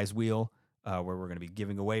a prize wheel where we're gonna be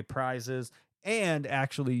giving away prizes and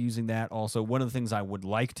actually using that. Also, one of the things I would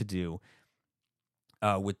like to do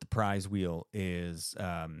with the prize wheel is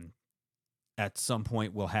at some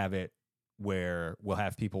point we'll have it where we'll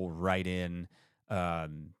have people write in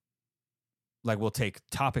like we'll take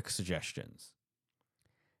topic suggestions,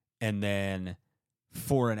 and then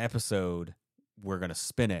for an episode, we're going to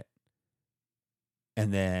spin it.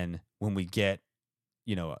 And then when we get,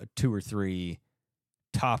 2 or 3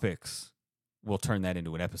 topics, we'll turn that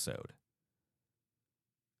into an episode.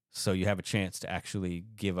 So you have a chance to actually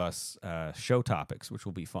give us show topics, which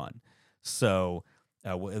will be fun. So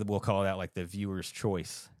we'll call that like the viewer's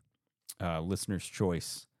choice, listener's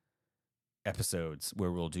choice episodes,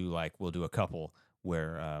 where we'll do a couple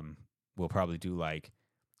where we'll probably do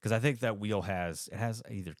because I think that wheel has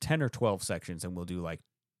either 10 or 12 sections, and we'll do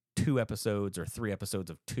 2 episodes or 3 episodes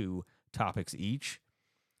of 2 topics each.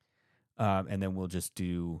 And then we'll just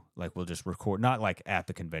do we'll just record, not at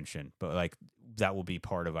the convention, but that will be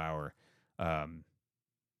part of our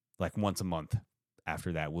once a month.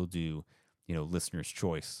 After that, we'll do listener's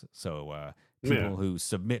choice. So people who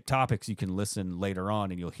submit topics, you can listen later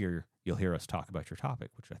on, and you'll hear us talk about your topic,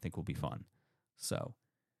 which I think will be fun. So,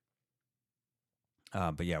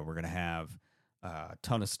 but yeah, we're gonna have a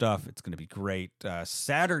ton of stuff. It's gonna be great.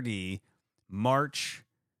 Saturday, March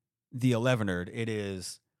the 11th. It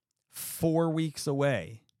is 4 weeks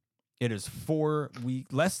away. It is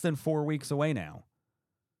less than 4 weeks away now.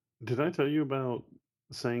 Did I tell you about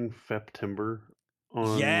saying September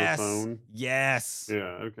on the phone? Yes.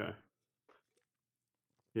 Yeah, okay.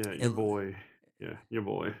 Yeah, your boy. Yeah, your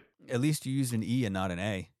boy. At least you used an E and not an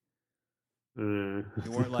A. You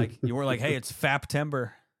weren't like, hey, it's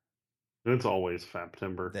Faptember. It's always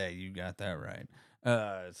Faptember. Yeah, you got that right.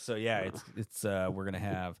 So yeah, it's we're gonna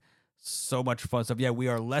have so much fun stuff. Yeah, we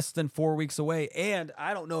are less than 4 weeks away, and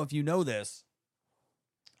I don't know if you know this.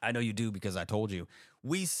 I know you do because I told you.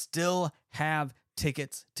 We still have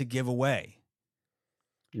tickets to give away.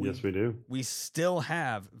 Yes, we do. We still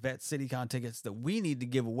have Vet CityCon tickets that we need to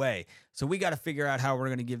give away. So we got to figure out how we're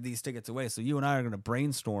going to give these tickets away. So you and I are going to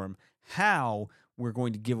brainstorm how we're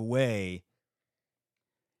going to give away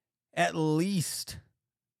at least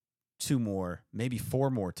 2 more, maybe 4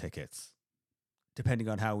 more tickets, depending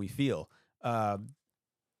on how we feel.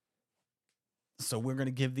 So we're going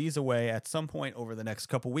to give these away at some point over the next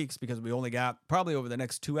couple weeks, because we only got probably over the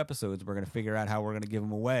next 2 episodes. We're going to figure out how we're going to give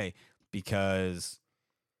them away, because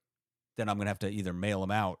then I'm going to have to either mail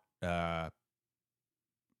them out.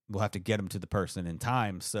 We'll have to get them to the person in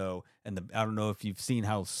time. So, I don't know if you've seen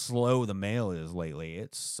how slow the mail is lately.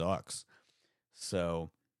 It sucks. So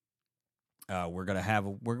we're going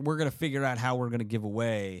to figure out how we're going to give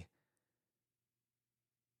away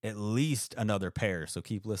at least another pair. So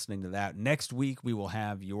keep listening to that. Next week, we will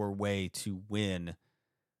have your way to win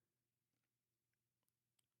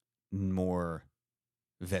more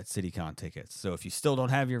Vet CityCon tickets. So if you still don't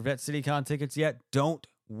have your Vet CityCon tickets yet, don't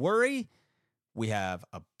worry. We have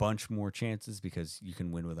a bunch more chances, because you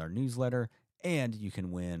can win with our newsletter, and you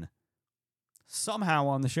can win somehow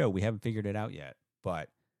on the show. We haven't figured it out yet, but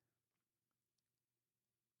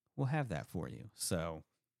we'll have that for you. So,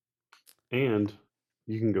 and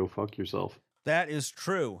you can go fuck yourself. That is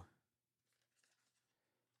true.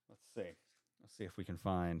 Let's see if we can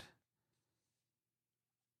find.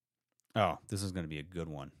 Oh, this is going to be a good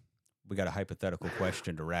one. We got a hypothetical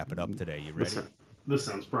question to wrap it up today. You ready? This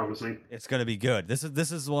sounds promising. It's going to be good. This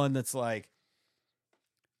is one that's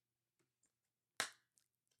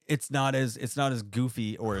it's not as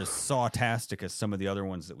goofy or as sawtastic as some of the other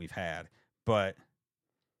ones that we've had. But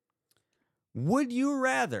would you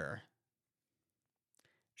rather?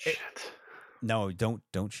 Shit. No, don't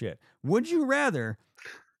shit. Would you rather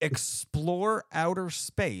explore outer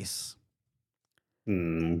space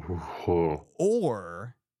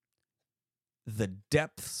or the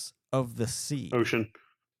depths of the sea? Ocean.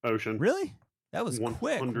 Really? That was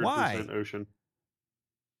quick. Why? Ocean.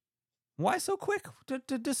 Why so quick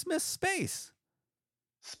to dismiss space?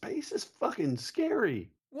 Space is fucking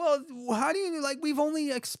scary. Well, how do you we've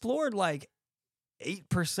only explored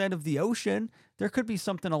 8% of the ocean. There could be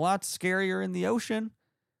something a lot scarier in the ocean.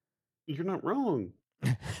 You're not wrong.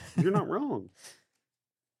 You're not wrong.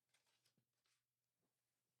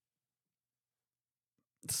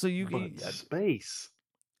 So space.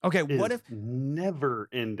 Okay, what if never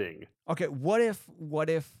ending? Okay, what if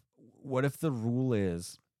the rule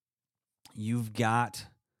is you've got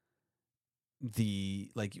the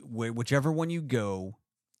whichever one you go,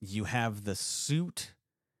 you have the suit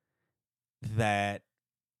that,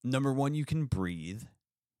 number one, you can breathe,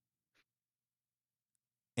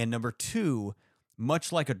 and number two,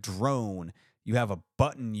 much like a drone, you have a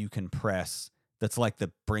button you can press that's like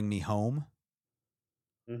the bring me home.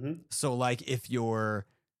 Mm-hmm. So if your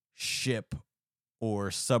ship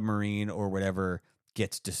or submarine or whatever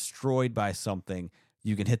gets destroyed by something,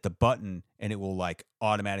 you can hit the button and it will like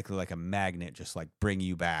automatically, like a magnet, just like bring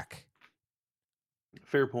you back.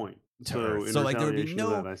 Fair point. To So, Earth. in So, like, there would be retaliation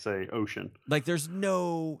to no- that, I say ocean. Like there's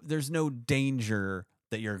no danger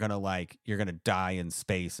that you're gonna die in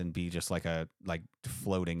space and be just like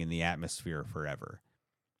floating in the atmosphere forever.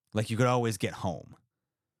 Like you could always get home.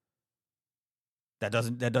 That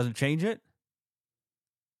doesn't change it?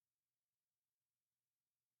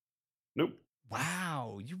 Nope.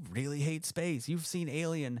 Wow, you really hate space. You've seen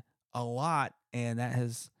Alien a lot, and that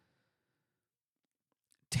has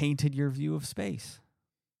tainted your view of space.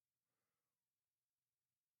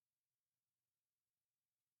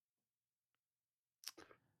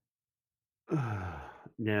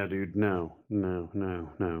 Yeah, dude. No.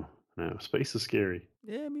 Space is scary.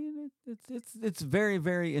 Yeah, I mean it's very,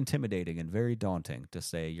 very intimidating and very daunting to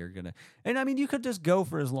say you're gonna. And I mean, you could just go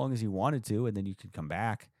for as long as you wanted to, and then you could come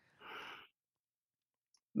back.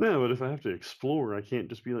 No, but if I have to explore, I can't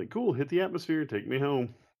just be like, cool, hit the atmosphere, take me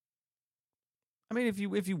home. I mean, if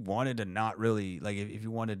you wanted to not really like, if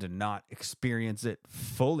you wanted to not experience it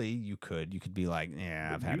fully, you could be like,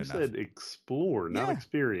 yeah, I've had You enough. said explore, not Yeah.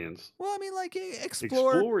 experience. Well, I mean, like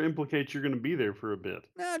explore. Explore implicates you're going to be there for a bit.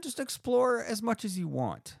 Nah, just explore as much as you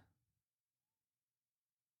want.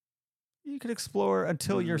 You could explore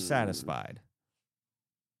until you're satisfied.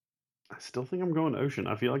 I still think I'm going ocean.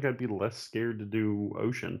 I feel like I'd be less scared to do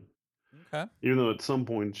ocean. Okay. Even though at some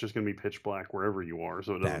point it's just going to be pitch black wherever you are,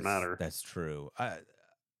 so it doesn't matter. That's true.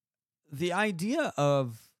 The idea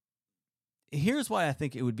of here's why I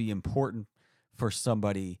think it would be important for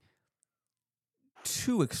somebody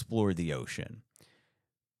to explore the ocean,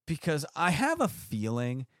 because I have a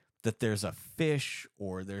feeling that there's a fish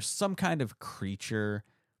or there's some kind of creature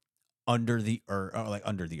under the earth,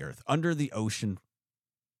 under the ocean,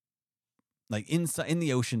 like inside in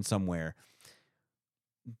the ocean somewhere.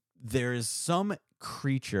 There is some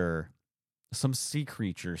creature, some sea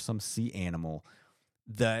creature, some sea animal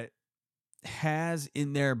that has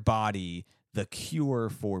in their body the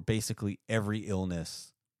cure for basically every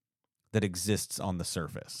illness that exists on the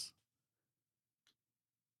surface.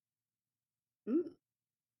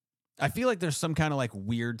 I feel like there's some kind of like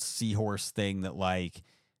weird seahorse thing that like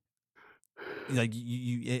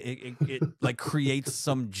it like creates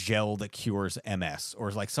some gel that cures MS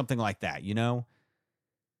or like something like that, you know?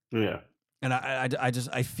 Yeah. And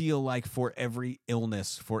I feel like for every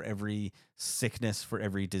illness, for every sickness, for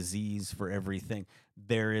every disease, for everything,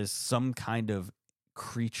 there is some kind of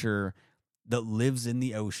creature that lives in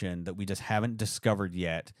the ocean that we just haven't discovered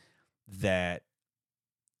yet, that,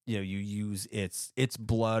 you know, you use its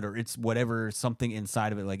blood or its whatever, something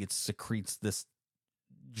inside of it, like it secretes this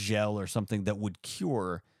gel or something that would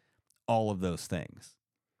cure all of those things.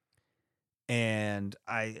 And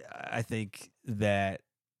I think that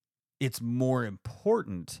it's more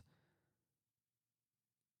important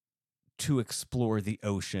to explore the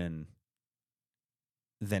ocean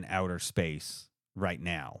than outer space right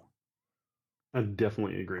now. I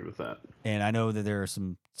definitely agree with that. And I know that there are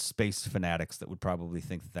some space fanatics that would probably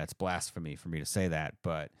think that that's blasphemy for me to say that,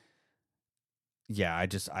 but yeah,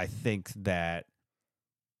 I think that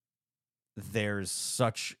there's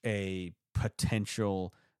such a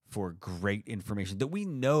potential for great information that we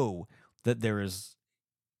know that there is.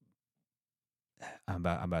 I'm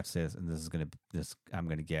about to say this, and I'm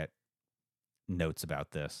gonna get notes about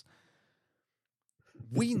this.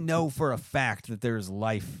 We know for a fact that there is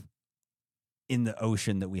life in the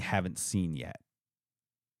ocean that we haven't seen yet.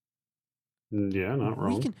 Yeah, not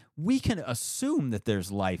wrong. We can assume that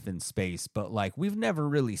there's life in space, but like we've never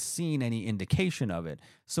really seen any indication of it.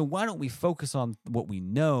 So why don't we focus on what we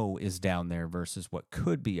know is down there versus what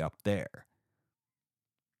could be up there?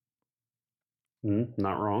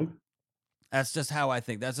 Not wrong. That's just how I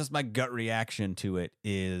think. That's just my gut reaction to it,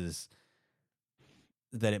 is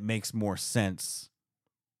that it makes more sense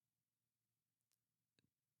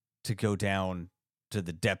to go down to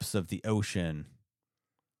the depths of the ocean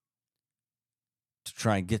to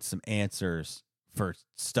try and get some answers for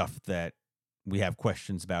stuff that we have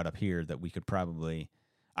questions about up here that we could probably.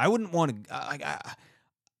 I wouldn't want to.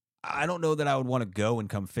 I don't know that I would want to go and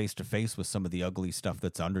come face to face with some of the ugly stuff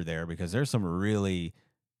that's under there, because there's some really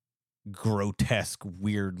grotesque,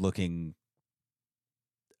 weird looking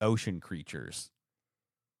ocean creatures.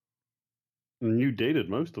 And you dated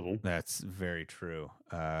most of them. That's very true.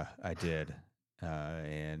 I did.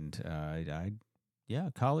 Yeah,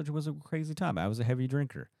 college was a crazy time. I was a heavy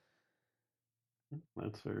drinker.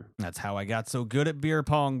 That's fair. That's how I got so good at beer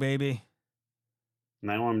pong, baby.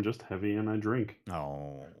 Now I'm just heavy and I drink.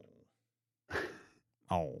 Oh.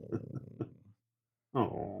 Oh.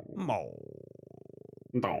 Oh. Oh.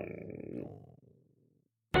 Oh.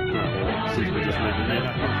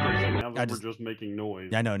 Now that we're just making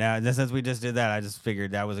noise. I know. Now, since we just did that, I just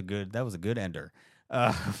figured that was a good ender.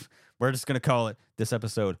 We're just gonna call it this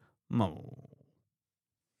episode Mole.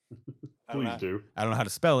 Please do. I don't know how to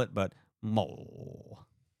spell it, but Mole.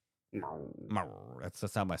 Mole.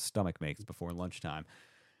 That's how my stomach makes before lunchtime.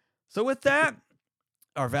 So with that,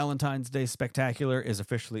 our Valentine's Day spectacular is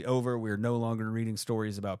officially over. We're no longer reading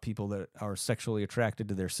stories about people that are sexually attracted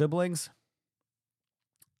to their siblings.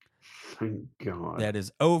 Thank God. That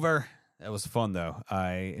is over. That was fun, though.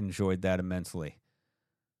 I enjoyed that immensely.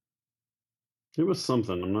 It was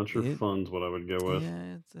something. I'm not sure fun's what I would go with.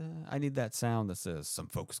 Yeah, I need that sound that says, some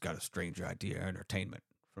folks got a strange idea entertainment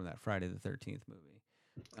from that Friday the 13th movie.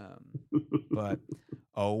 But,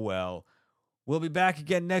 oh well. We'll be back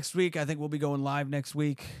again next week. I think we'll be going live next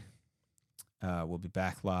week. We'll be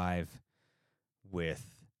back live with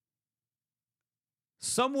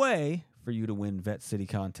some way for you to win Vet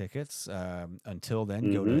CityCon tickets. Until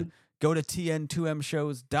then, go to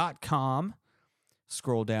tn2mshows.com.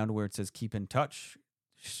 Scroll down to where it says keep in touch.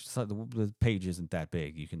 So the page isn't that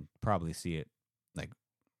big. You can probably see it like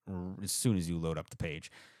as soon as you load up the page.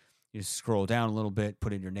 You just scroll down a little bit,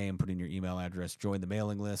 put in your name, put in your email address, join the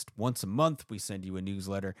mailing list. Once a month, we send you a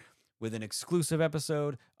newsletter with an exclusive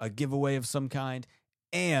episode, a giveaway of some kind,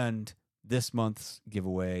 and this month's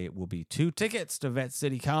giveaway will be 2 tickets to Vet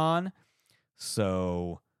CityCon.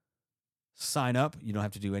 So sign up. You don't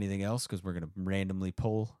have to do anything else because we're going to randomly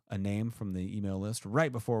pull a name from the email list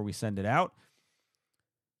right before we send it out.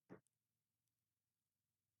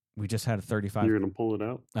 We just had a 35. You're going to pull it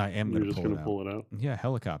out? I am going to pull it out. Yeah,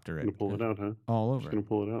 helicopter it. You're going to pull it out, huh? All over. Just going to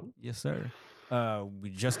pull it out? Yes, sir. We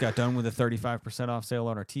just got done with a 35% off sale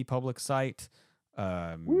on our TeePublic site.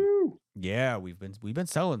 Woo! Yeah, we've been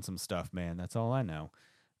selling some stuff, man. That's all I know.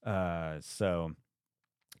 So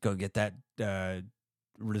go get that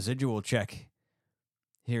residual check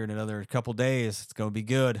here in another couple days. It's going to be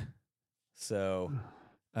good. So,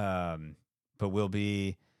 but we'll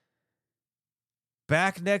be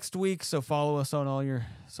back next week. So follow us on all your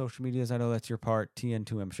social medias. I know that's your part.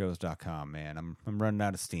 tn2mshows.com, man. I'm running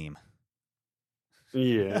out of steam.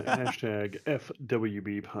 Yeah, hashtag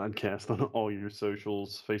FWB podcast on all your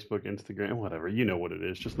socials, Facebook, Instagram, whatever. You know what it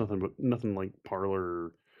is. Just nothing like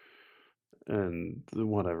Parler and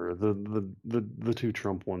whatever. The 2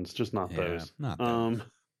 Trump ones, just not those. Not those.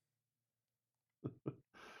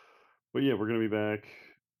 But yeah, we're gonna be back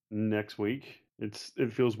next week. It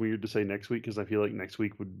feels weird to say next week because I feel like next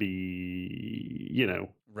week would be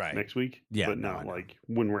right next week. Yeah, but not like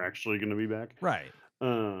when we're actually gonna be back. Right.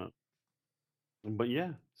 But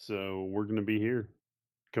yeah, so we're gonna be here,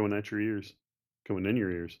 coming at your ears, coming in your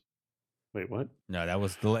ears. Wait, what? No,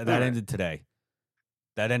 that ended today.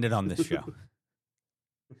 That ended on this show.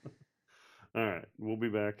 All right, we'll be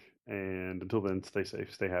back, and until then, stay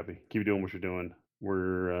safe, stay happy, keep doing what you're doing.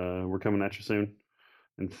 We're coming at you soon,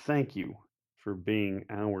 and thank you for being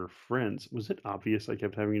our friends. Was it obvious I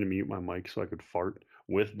kept having to mute my mic so I could fart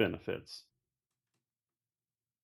with benefits?